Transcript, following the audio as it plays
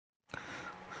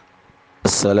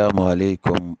السلام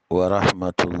عليكم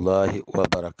ورحمة الله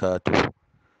وبركاته.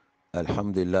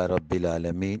 الحمد لله رب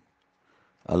العالمين.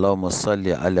 اللهم صل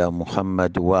على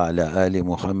محمد وعلى آل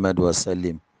محمد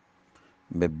وسلم.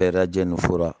 ببرجة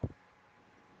نفرا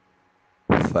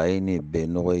فايني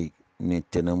بنوي ni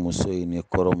tena musoi ni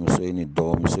koro musoi ni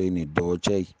do musoi ni do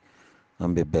chai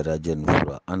an beberaje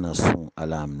nufura ana sun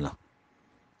alamla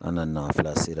ana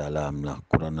nafla sira alamla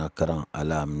kurana karan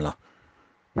alamla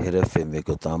here fembe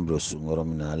ko tambro sungoro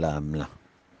mina alamla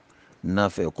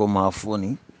nafe ko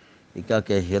mafoni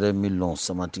ikake here milon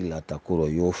Samatiguila takuro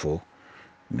yofo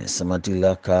me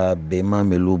Samatiguila ka bema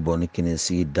melu boni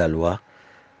kinesi Daloa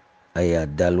aya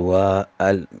Daloa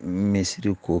al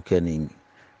misri ko kenin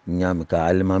nyam ka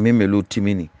almami melu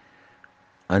timini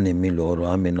ane mi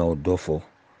loro amena odofo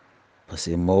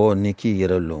parce mo niki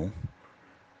yere lon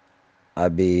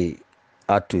abe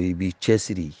ato ibi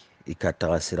chesiri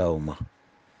ikataga sira uma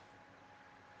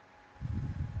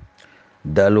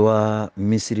Daloa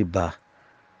misri ba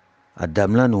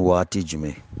adamlani wati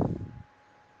jume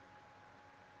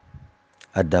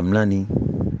adamlani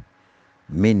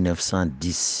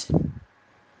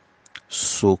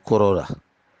 1910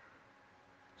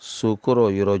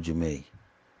 sokoro yoro jume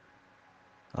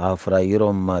afra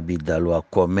yoro mabi Daloa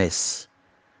commerce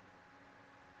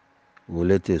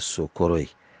wolete sokoro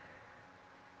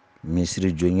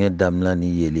misri jonye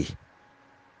damlani yele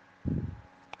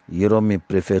yoro mi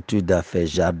préfecture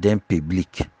d'affaires jardin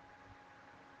public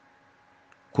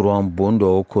courant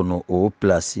bondo okono o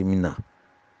place mina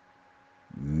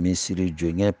misri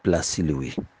jonye place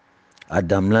liwe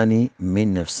adamlani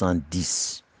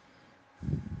 1910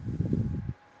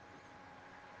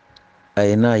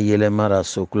 ayena yele mara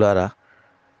sokulara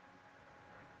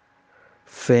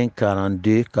fin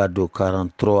 42 kado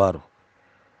 43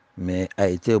 mais a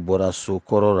été bora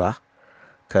sokorora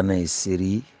kana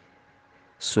isiri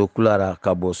sokulara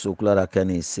kabo sokulara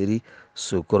kana isiri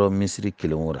sokoro misri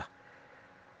kilomura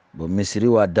bon misri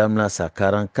wa damla sa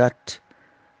 44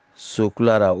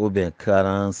 sokulara ou bien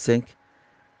 45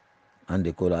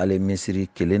 ande ko ale misri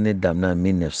kilene damna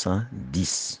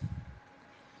 1910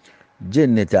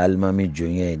 jennete almami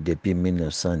jonye depuis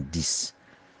 1910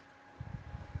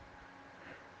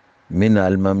 min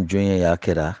almam jonye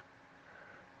yakera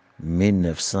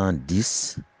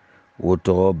 1910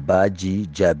 woto baji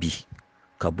jabi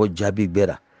kabo jabi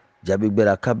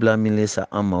gbera kabla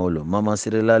milesa amaolo mama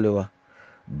sirela lewa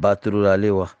batrura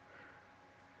lewa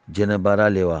jenebara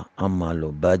lewa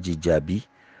amalo baji jabi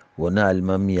wona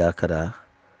almami yakera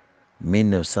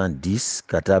 1910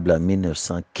 katabla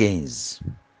 1915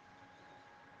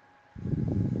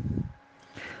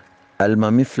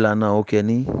 almami flana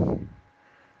okeni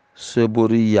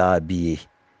sobori yabi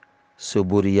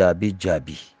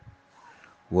jabi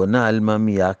wona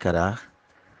almami yakara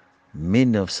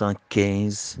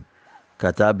 1915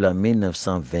 katabla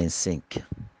 1925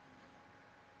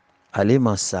 ale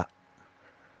masa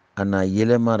ana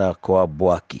yele mara kwa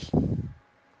boaki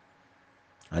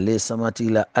ale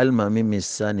Samatiguila almami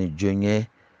misani jonye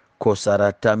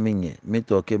kosara taminye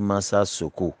mitoke masa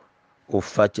soko o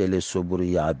fachele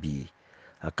sobori yabi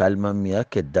akalmami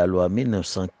yake Daloa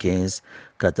 1915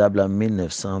 katabla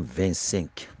 1925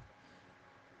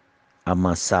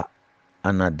 amasa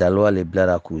ana Daloa le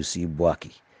blara kusi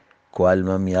boaki ko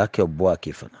almami yake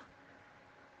boaki fana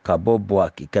kabo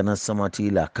boaki kana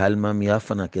Samatiguila kalmami ya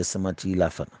fana ke Samatiguila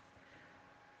fana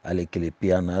ale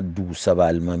kelepia na du saba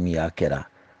almami yakera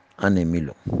ane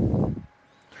milo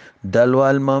Daloa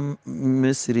almam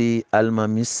misri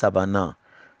almami sabana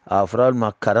afral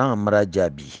ma karan amra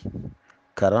jabi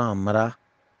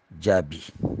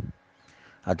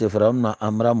ate faramna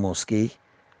amra mosque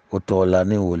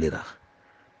otolane wolira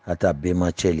ata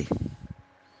bema cheli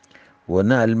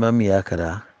wona almami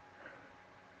yakara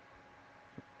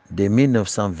de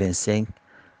 1925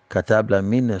 katabla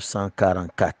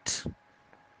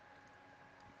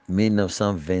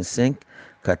 1925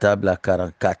 katabla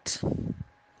 44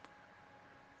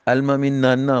 almami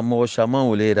nana mo shaman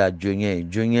wolira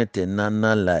jonye te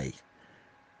nana lai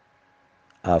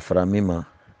aframima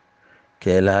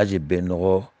ke alhaji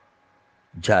benogo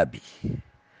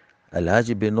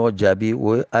jabi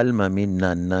wo almami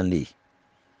nanali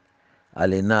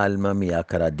alena almami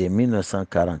yakara de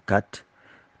 1944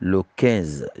 le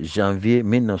 15 janvier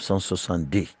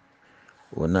 1962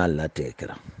 wona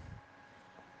latekra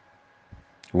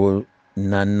wo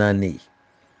nanani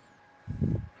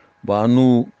bo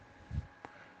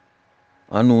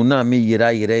anu na mi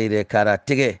yire kara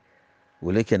tege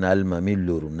wole ken almami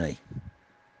lorunai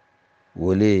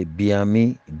wole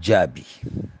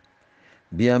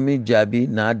biami jabi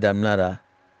na damnara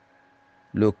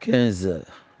le 15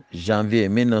 janvier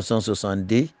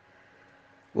 1970,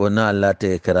 on a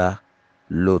latéra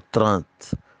le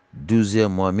 30, 12e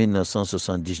mois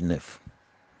 1979.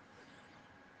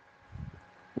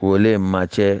 Wole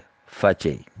mache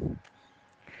fache.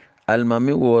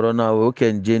 Almami worona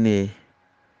woken jeni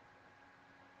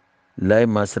lai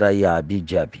masra ya abi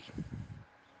jabi.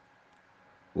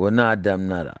 On a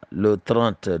damnara le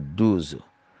 30 12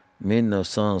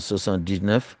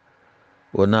 1979.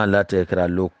 On a latéra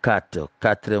le 4,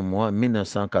 4 mois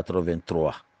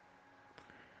 1983.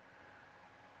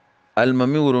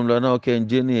 Almami worona woken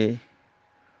jeni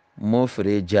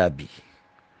mofre jabi.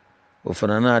 O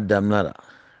fanana damnara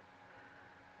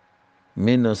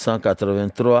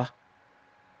 1983.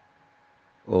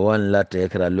 On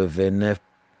latéra le 29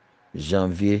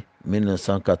 janvier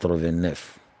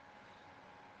 1989.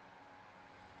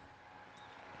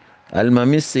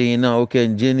 Almami seyina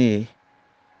oken jeni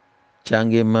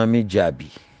change mami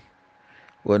jabi.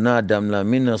 On a damla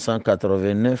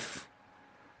 1989,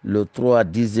 le 3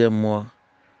 10e mois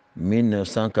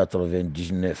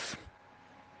 1999.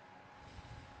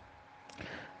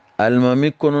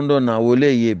 Almami konondo na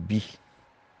wole yebi.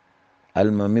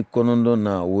 Almami konondo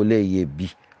na wole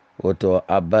yebi. Oto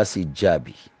Abasi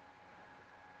Jabi.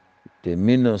 De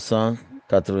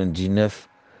 1999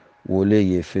 wole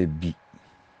yefe bi.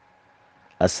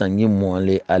 Asangi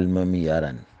mwale almami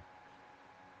yaran.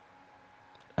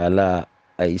 Ala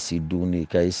aisi duni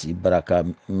kaisi baraka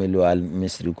melo al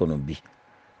misri kono bi.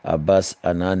 Abbas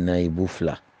ana naibu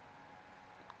fla.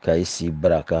 Kaisi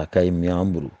baraka kai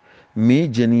miambru. Mi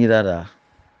jenirara.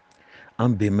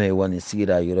 Ambe mai wani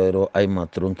sira yoro ay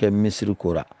matronke misri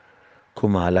kora.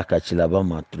 Kuma alaka chilaba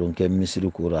matronke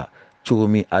misri kora.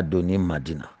 Chugumi adoni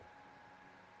Madina.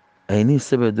 Aini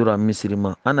sebe dura misri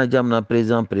ma. Ana jamna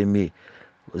président premier.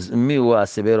 Mi wa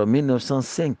sebero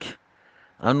 1905.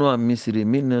 Anwa misri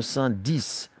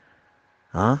 1910.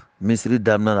 Misri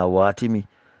damna na wati mi.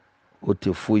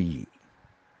 Ote foyi.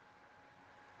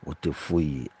 Ote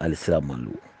foyi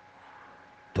alisiramalu.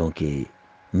 Donc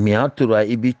mi atura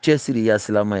ibi chesiri ya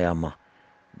silama yama.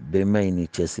 Bema ini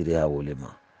chesiri ya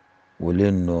wolema.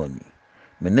 Wole noni.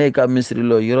 Mene ka misri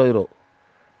lo yoro.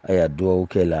 Aya dua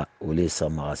ukela wole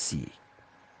samasi.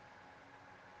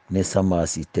 Ne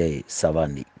samasi te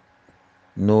savani.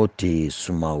 No te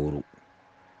sumauru.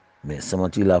 Me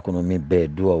Samatiguila kono mi be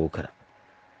dua ukara.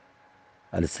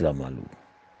 Alisiramalu.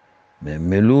 Me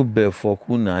melu be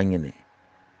foku na anyene.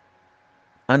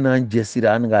 Ana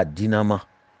jesira anga dinama.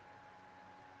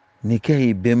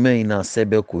 Nikehi beme ina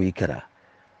sebe ko ikara.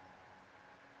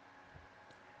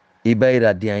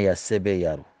 Ibaira diyan ya sebe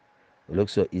yaro.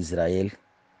 Olokso Israel.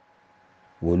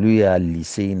 Wolu ya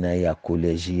lycée na ya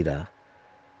collège.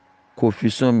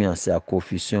 Confusion mi c'est la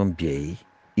confusion biais.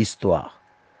 Histoire.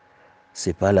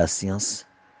 C'est pas la science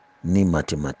ni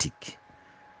mathématique.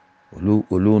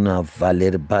 Olu na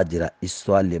valeur badira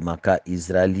histoire le maka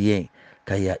israélien.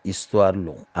 Kaya histoire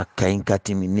long. Akain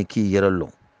katimi niki yero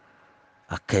long.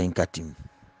 Akain katimi.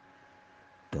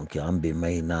 Donc ambe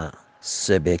maina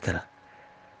sebe kara.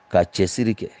 Ka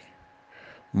chesiri ke.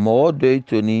 Mo do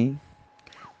itoni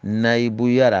naibu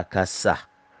yara kasa.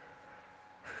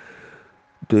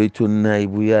 Do itoni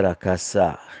naibu yara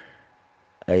kasa.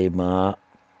 Aima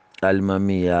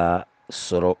almami ya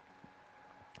soro.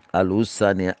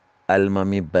 Alusani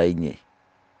almami bainye.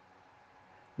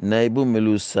 Naibu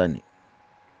melusani.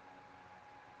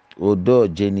 Odo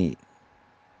jeni.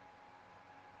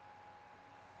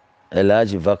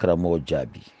 Elaji vakra mo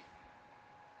jabi.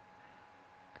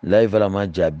 Laivala ma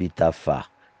jabi tafa.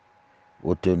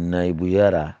 Oto naibu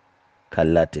yara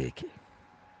kalateke.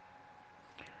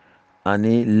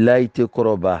 Ani laite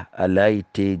koroba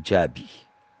alaite jabi.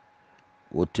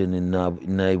 Oto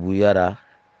naibu yara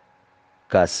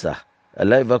kasa.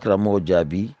 Alai vakra mo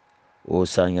jabi. O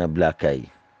sanya blakai.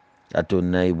 Ato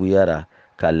naibu yara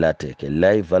kalateke.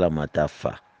 Laivala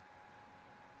matafa.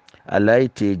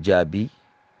 Alaite jabi.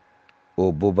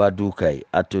 O boba dukai.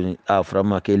 Ato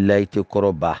aframa ke laite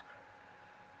koroba.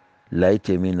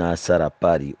 Laite mina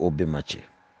sarapari obemache.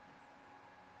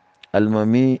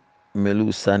 Almami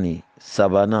melusani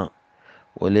sabana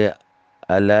ole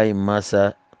alai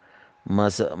masa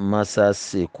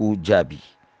seku jabi.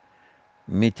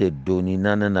 Mite doni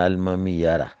nana almami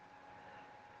yara.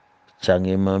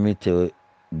 Change mami te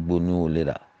gbonu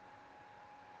olera.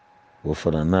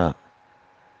 Ofanana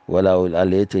wala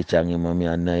alete change mami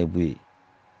anaibui.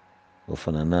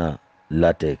 Ofanana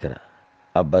latekra.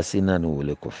 Abasina ni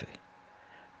wole kofe.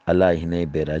 Ala hine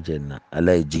berajenna.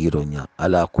 Ala jigironya.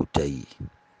 Ala kutayi.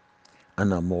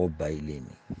 Ana mo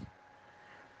baileni.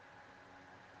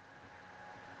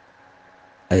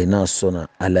 Aina sona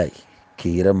alai.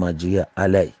 Kira majiya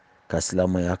alai. ka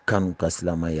silamaya kanu ka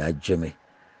silamaya jɛmɛ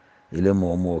ile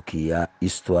mɔgɔ mɔgɔ k'i ya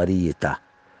histoire ye ta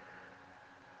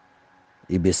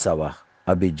i bɛ saba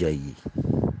a bɛ ja i ye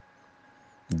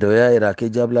dɔ y'a yira k'i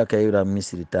jaabila ka yira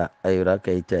misiri ta a yira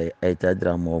ka i ta ye a ye ta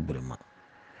dira mɔgɔ bɛɛ ma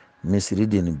misiri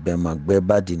di nin bɛɛ ma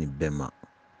gbɛba di nin bɛɛ ma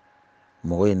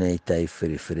mɔgɔ in na i ta ye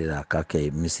feere la k'a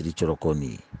kɛ misiri cɔrɔkɔ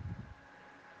nin ye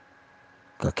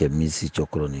ka kɛ misiri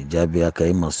cɔkɔrɔ nin jaabiya ka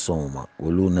i ma sɔn o ma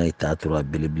olu na i ta tora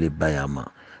belebeleba y'a ma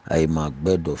a ye ma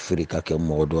gbɛ dɔ feere ka kɛ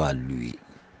mɔgɔ dɔ a lu ye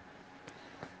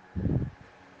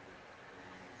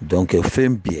donc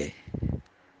fɛn bɛɛ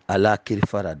ala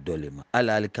kirifara dɔ le ma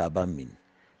ala ali kaba min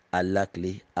ala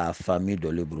kile a fami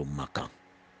dɔ le bolo makan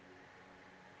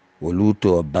olu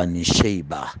tɔ bani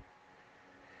sheiba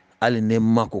hali ne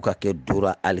mako ka kɛ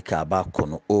dora ali kaba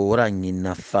kɔnɔ o wara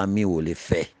ɲinina fami o le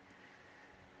fɛ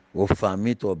o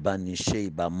fami tɔ bani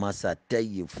sheiba masa tɛ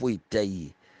ye foyi tɛ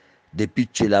ye depuis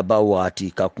cɛlaba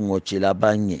waati ka kɔngɔ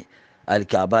cɛlaba ɲɛ ali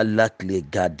kaba lakile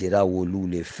gadera wolu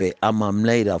le fɛ a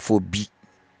mamina yira fo bi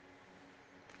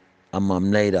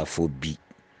a fo bi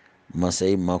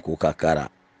masayi mako ka kara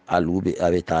alu a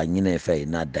bɛ taa ɲinɛ fɛ ye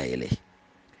n'a dayɛlɛ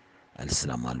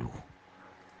alisilamɛlu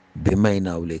bɛnba in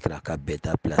na wele kɛra ka bɛɛ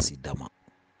ta pilasi dama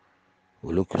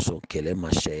olu kosɔn kɛlɛ ma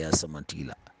sariya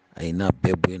Samatiguila a ye n'a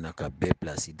bɛɛ bɔ yen na ka bɛɛ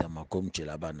pilasi dama komi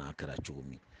cɛlaba n'a kɛra cogo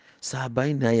min sahaba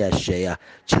in n'a y'a sariya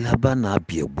cɛlaba n'a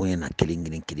bɛɛ bɔ yen na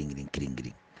kelen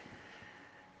kelen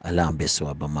ala an bɛ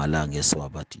sababa ma ala an kɛ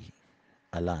sababati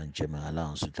ala an jɛmɛ ala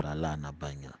an sutura ala an na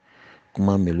banya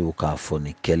kuma melu k'a fɔ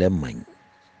ni kɛlɛ man ɲi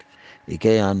i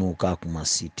kɛ yan n'u k'a kuma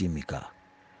siti min kan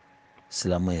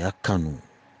silamɛya kanu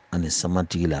ani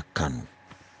Samatigila kanu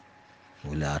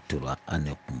o le y'a tora an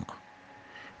ne kuma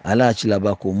ala y'a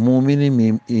cilaba ko mumini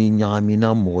min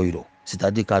ɲagamina mɔgɔ yira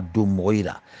c'est-à-dire ka don mɔgɔ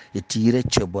yira i t'i yɛrɛ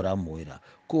cɛ bɔra mɔgɔ yira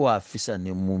ko a fisa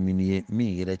ni mumini ye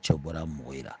min yɛrɛ cɛ bɔra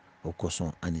mɔgɔ yira o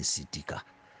kosɔn ani siti kan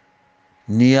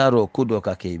n'i y'a dɔn ko dɔ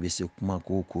ka kɛ i bɛ se kuma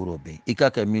ko dɔ bɛ yen i ka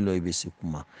kɛ min dɔ i bɛ se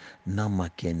kuma n'a ma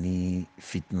kɛ ni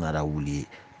fitinara wuli ye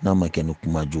n'a ma kɛ ni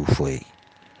kumajuw fɔ ye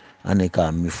an ne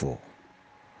k'a min fɔ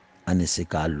an ne se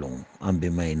k'a lɔn an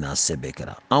bɛnba in n'a sɛbɛ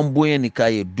kɛra an bonya ni k'a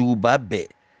ye duguba bɛɛ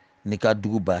ni ka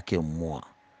duguba kɛ mɔɔ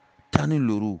tan ni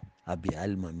loro a bɛ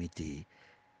alimami tɛ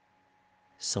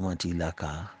Samatigila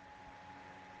ka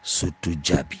sotu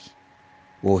jaabi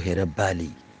o hɛrɛ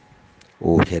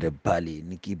bali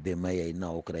ni k'i bɛnba ye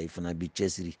n'a o kɛra i fana bi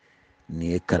cɛsiri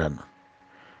ni ye karana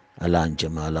ala an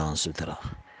jɛma ala an sutura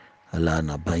ala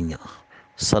na banya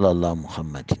sallallahu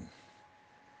muhammadin